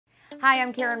Hi,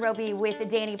 I'm Karen Roby with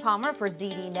Danny Palmer for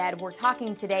ZDNet. We're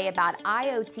talking today about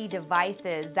IoT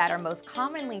devices that are most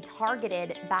commonly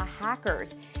targeted by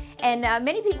hackers. And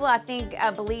many people, I think,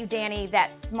 believe, Danny,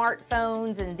 that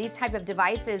smartphones and these type of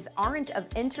devices aren't of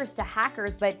interest to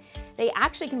hackers, but they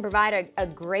actually can provide a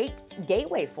great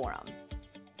gateway for them.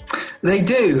 They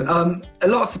do.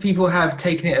 Lots of people have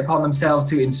taken it upon themselves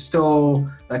to install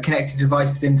connected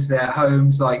devices into their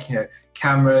homes, like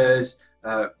cameras,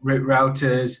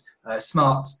 routers,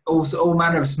 all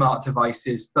manner of smart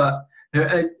devices. But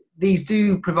these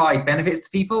do provide benefits to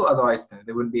people. Otherwise,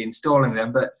 they wouldn't be installing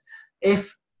them. But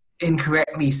if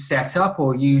incorrectly set up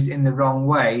or used in the wrong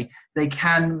way, they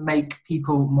can make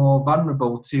people more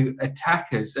vulnerable to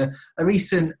attackers. A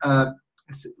recent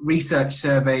research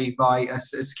survey by a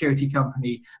security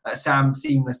company,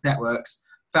 Seamless Networks,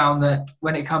 found that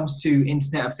when it comes to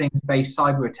Internet of Things-based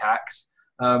cyber attacks,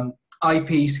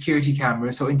 IP security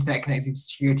cameras or internet-connected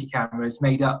security cameras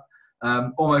made up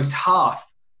almost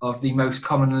half of the most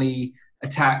commonly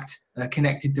attacked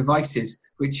connected devices,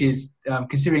 which is,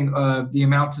 considering the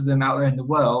amount of them out there in the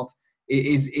world,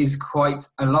 is quite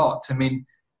a lot. I mean,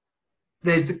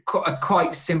 there's a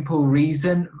quite simple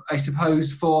reason, I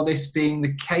suppose, for this being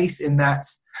the case, in that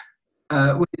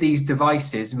with these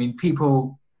devices, I mean,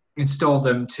 people install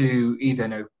them to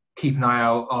either keep an eye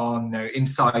out on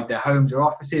inside their homes or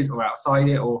offices, or outside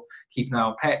it, or keep an eye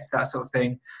on pets, that sort of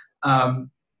thing.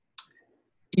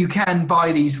 You can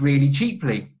buy these really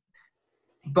cheaply,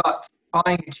 but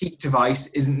buying a cheap device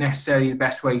isn't necessarily the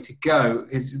best way to go.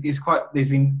 There's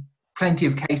been plenty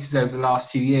of cases over the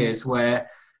last few years where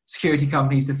security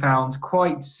companies have found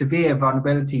quite severe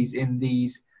vulnerabilities in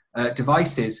these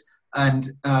devices, and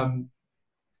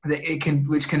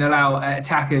which can allow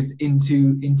attackers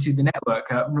into the network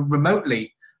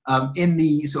remotely. In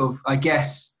the sort of, I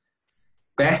guess,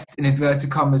 best in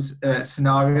inverted commas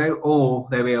scenario, all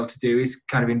they'll be able to do is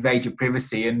kind of invade your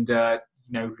privacy and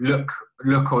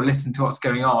look or listen to what's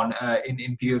going on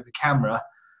in view of the camera.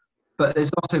 But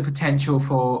there's also potential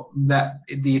for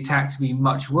the attack to be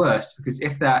much worse, because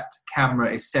if that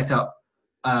camera is set up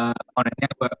on a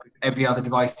network with every other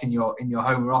device in your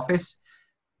home or office,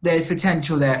 there's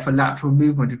potential there for lateral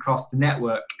movement across the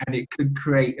network, and it could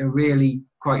create a really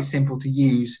quite simple to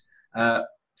use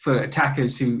for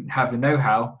attackers who have the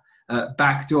know-how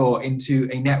backdoor into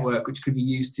a network, which could be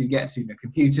used to get to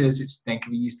computers, which then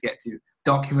can be used to get to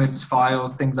documents,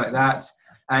 files, things like that.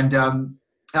 And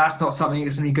that's not something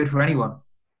that's going to be good for anyone.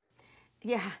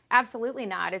 Yeah, absolutely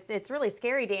not. It's really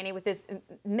scary, Danny, with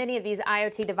many of these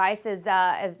IoT devices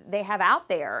as they have out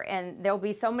there, and there'll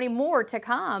be so many more to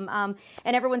come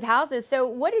in everyone's houses. So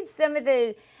what is some of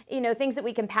the things that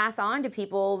we can pass on to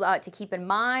people to keep in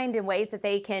mind, and ways that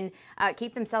they can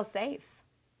keep themselves safe?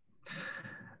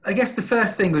 I guess the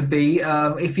first thing would be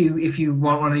if you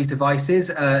want one of these devices,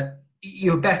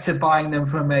 you're better buying them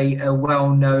from a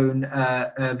well-known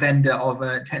vendor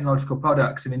of technological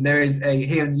products. I mean,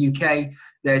 here in the UK,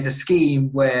 there's a scheme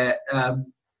where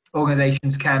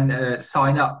organizations can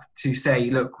sign up to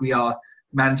say, look, we are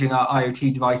managing our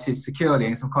IoT devices securely,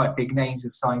 and some quite big names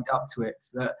have signed up to it.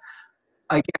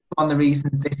 I guess one of the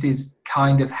reasons this is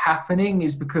kind of happening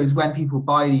is because when people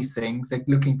buy these things, they're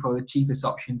looking for the cheapest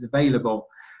options available.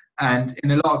 And in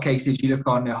a lot of cases, you look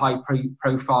on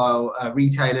high-profile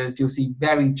retailers, you'll see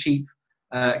very cheap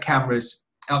cameras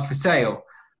up for sale.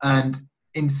 And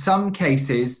in some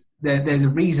cases, there's a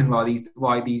reason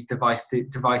why these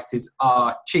devices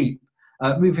are cheap.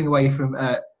 Moving away from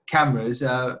cameras,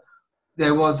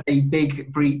 there was a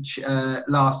big breach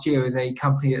last year with a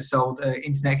company that sold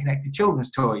internet-connected children's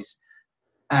toys.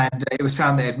 And it was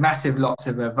found they had lots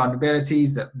of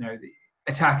vulnerabilities, that the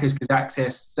attackers could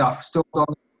access stuff stored on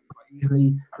them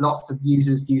easily. Lots of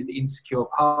users use the insecure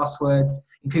passwords,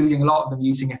 including a lot of them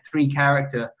using a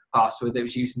 3-character password that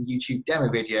was used in the YouTube demo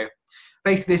video.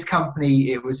 Basically, this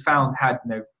company, it was found,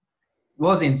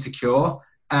 was insecure,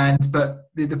 but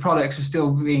the products were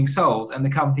still being sold, and the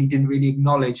company didn't really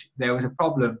acknowledge there was a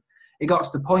problem. It got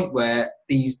to the point where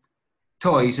these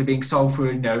toys are being sold for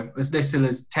as little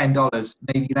as $10,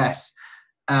 maybe less.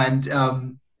 And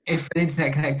if an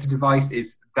internet-connected device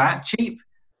is that cheap,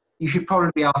 you should probably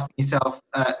be asking yourself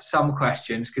some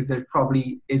questions, because there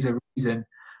probably is a reason.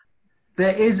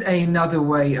 There is another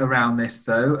way around this,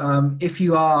 though. If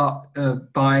you are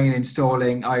buying and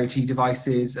installing IoT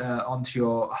devices onto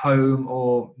your home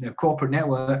or corporate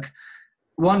network,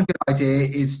 one good idea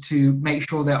is to make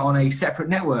sure they're on a separate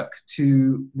network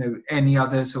to any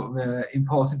other sort of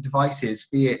important devices,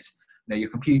 be it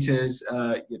your computers,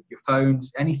 your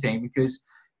phones, anything, because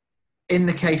in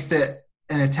the case that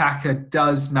an attacker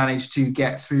does manage to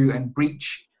get through and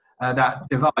breach that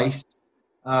device,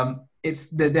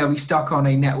 they'll be stuck on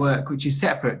a network which is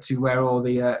separate to where all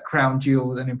the crown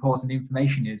jewel and important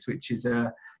information is, which is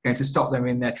going to stop them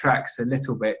in their tracks a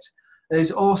little bit.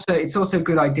 It's also a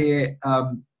good idea,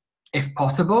 if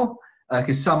possible,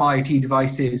 because some IoT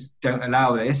devices don't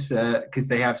allow this because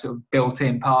they have sort of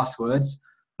built-in passwords.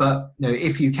 But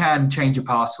if you can change a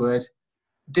password,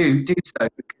 do so,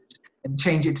 and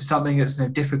change it to something that's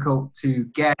difficult to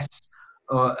guess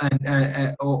or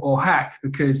hack,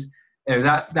 because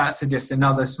that's just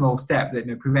another small step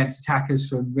that prevents attackers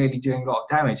from really doing a lot of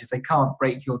damage. If they can't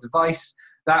break your device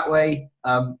that way,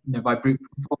 by brute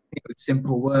force with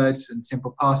simple words and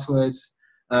simple passwords,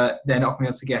 they're not going to be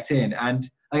able to get in. And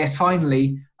I guess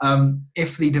finally,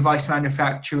 if the device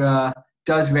manufacturer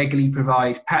does regularly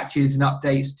provide patches and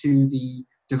updates to the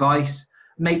device,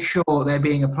 make sure they're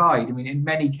being applied. I mean, in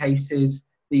many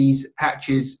cases, these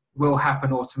patches will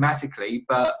happen automatically,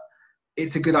 but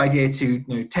it's a good idea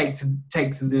to take to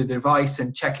the device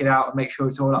and check it out and make sure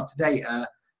it's all up to date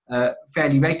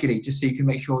fairly regularly, just so you can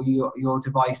make sure your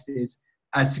device is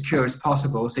as secure as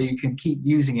possible, so you can keep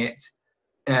using it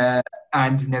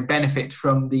and benefit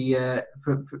from the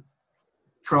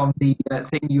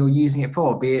thing you're using it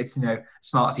for, be it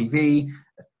smart TV,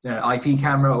 IP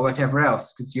camera, or whatever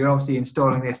else, because you're obviously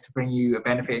installing this to bring you a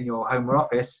benefit in your home or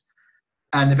office,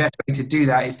 and the best way to do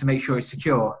that is to make sure it's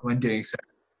secure when doing so.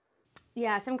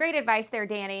 Yeah, some great advice there,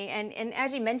 Danny. And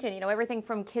as you mentioned, everything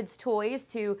from kids' toys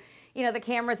to, the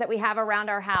cameras that we have around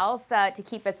our house to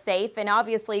keep us safe. And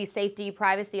obviously safety,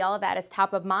 privacy, all of that is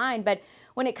top of mind. But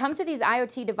when it comes to these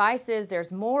IoT devices,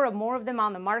 there's more and more of them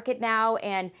on the market now.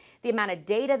 And the amount of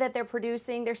data that they're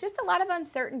producing, there's just a lot of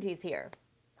uncertainties here.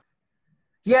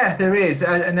 Yeah, there is.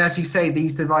 And as you say,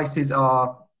 these devices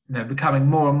are becoming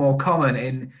more and more common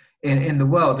in the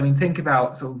world. I mean, think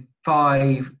about sort of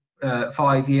 5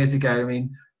 years ago. I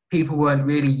mean, people weren't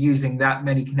really using that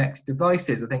many connected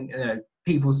devices. I think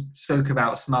people spoke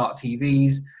about smart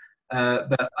TVs,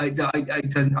 but I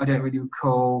don't really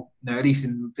recall, at least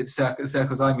in the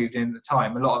circles I moved in at the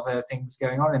time, a lot of things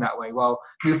going on in that way. Well,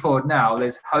 move forward now,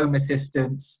 there's home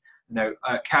assistants,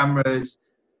 cameras,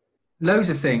 loads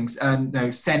of things, and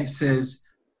sensors,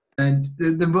 and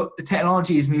the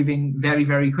technology is moving very,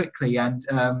 very quickly, and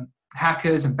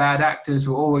hackers and bad actors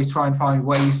will always try and find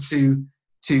ways to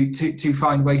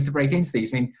find ways to break into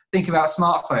these. I mean, think about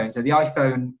smartphones. So the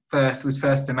iPhone was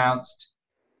first announced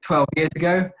 12 years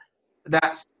ago.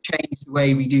 That's changed the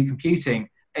way we do computing.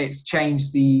 It's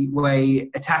changed the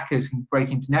way attackers can break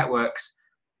into networks,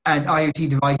 and IoT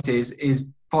devices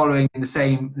is following the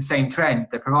same trend.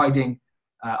 They're providing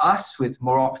us with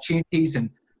more opportunities and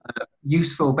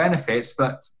useful benefits,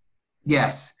 but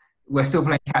yes, we're still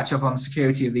playing catch up on the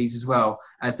security of these as well,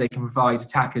 as they can provide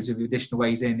attackers with additional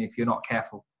ways in if you're not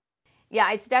careful.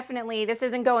 Yeah, it's definitely, this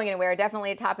isn't going anywhere.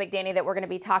 Definitely a topic, Danny, that we're going to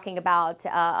be talking about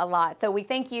a lot. So we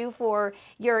thank you for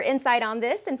your insight on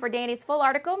this, and for Danny's full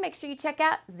article, make sure you check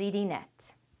out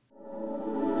ZDNet.